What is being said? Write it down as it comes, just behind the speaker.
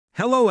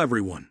Hello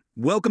everyone,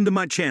 welcome to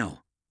my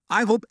channel.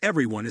 I hope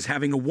everyone is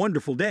having a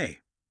wonderful day.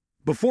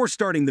 Before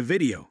starting the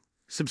video,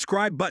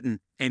 subscribe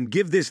button and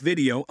give this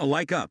video a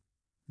like up.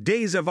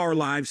 Days of Our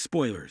Lives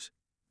spoilers.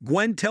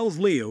 Gwen tells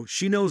Leo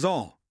she knows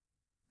all.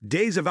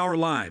 Days of Our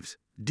Lives,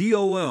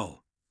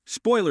 DOOL.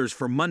 Spoilers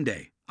for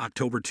Monday,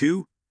 October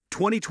 2,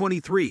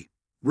 2023.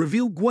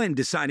 Reveal Gwen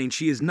deciding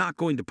she is not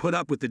going to put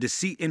up with the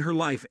deceit in her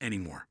life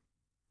anymore.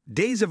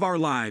 Days of Our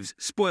Lives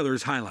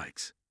spoilers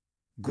highlights.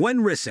 Gwen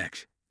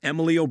Rissek,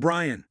 Emily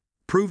O'Brien,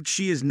 proved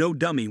she is no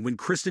dummy when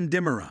Kristen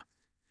Dimera,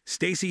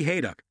 Stacey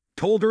Haydock,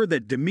 told her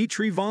that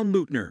Dimitri von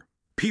Leutner,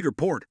 Peter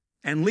Port,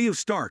 and Leo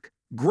Stark,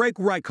 Greg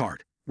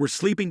Reichardt, were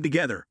sleeping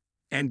together,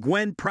 and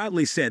Gwen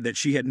proudly said that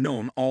she had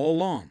known all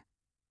along.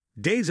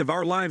 Days of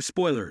Our Lives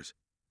spoilers.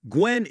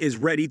 Gwen is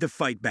ready to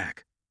fight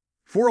back.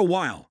 For a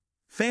while,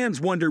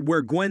 fans wondered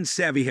where Gwen's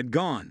savvy had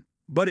gone,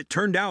 but it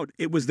turned out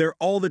it was there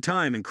all the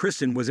time and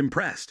Kristen was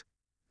impressed.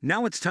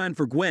 Now it's time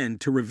for Gwen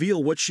to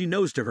reveal what she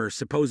knows to her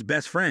supposed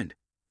best friend.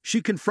 She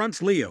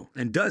confronts Leo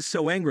and does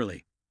so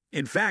angrily.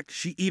 In fact,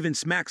 she even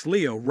smacks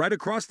Leo right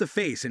across the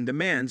face and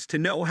demands to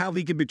know how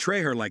he can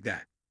betray her like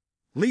that.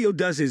 Leo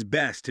does his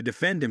best to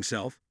defend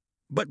himself,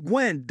 but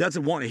Gwen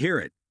doesn't want to hear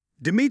it.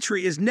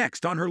 Dimitri is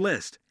next on her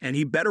list, and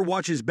he better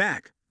watch his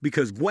back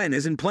because Gwen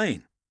isn't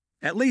playing.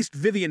 At least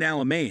Vivian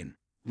Alamain,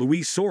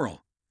 Louise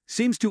Sorrell,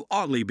 seems to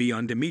oddly be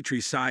on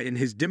Dimitri's side in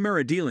his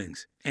Dimera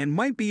dealings and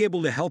might be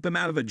able to help him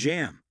out of a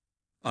jam.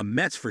 A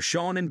Mets for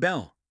Sean and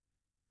Belle.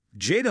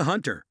 Jada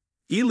Hunter,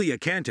 Elia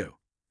Canto,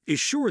 is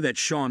sure that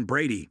Sean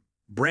Brady,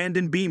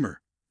 Brandon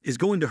Beamer, is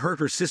going to hurt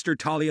her sister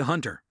Talia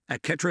Hunter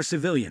at Ketra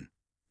Civilian.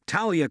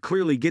 Talia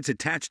clearly gets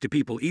attached to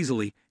people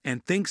easily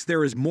and thinks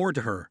there is more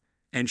to her,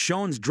 and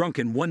Sean's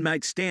drunken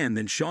one-night stand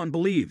than Sean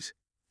believes.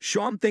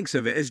 Sean thinks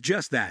of it as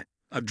just that,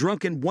 a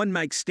drunken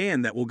one-night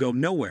stand that will go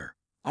nowhere.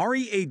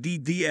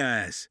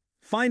 READDS.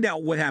 Find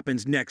out what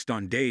happens next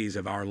on Days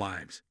of Our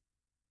Lives.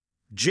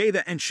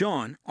 Jada and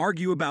Sean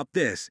argue about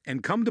this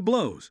and come to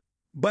blows,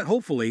 but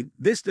hopefully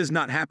this does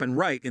not happen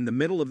right in the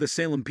middle of the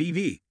Salem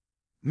PV.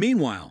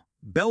 Meanwhile,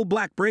 Belle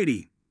Black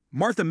Brady,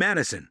 Martha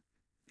Madison,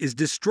 is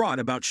distraught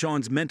about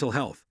Sean's mental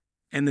health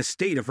and the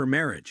state of her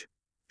marriage.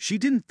 She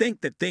didn't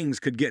think that things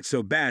could get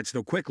so bad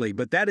so quickly,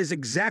 but that is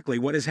exactly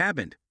what has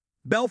happened.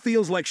 Belle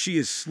feels like she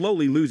is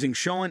slowly losing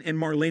Sean and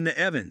Marlena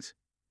Evans.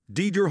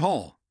 Deidre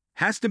Hall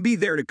has to be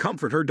there to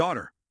comfort her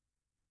daughter.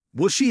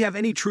 Will she have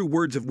any true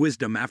words of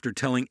wisdom after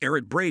telling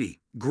Eric Brady,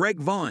 Greg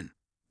Vaughn,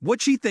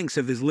 what she thinks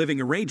of his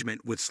living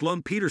arrangement with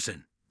Sloan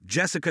Peterson,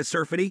 Jessica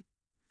Surfety?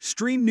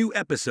 Stream new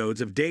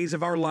episodes of Days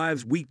of Our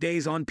Lives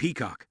weekdays on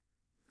Peacock.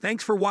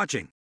 Thanks for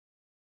watching.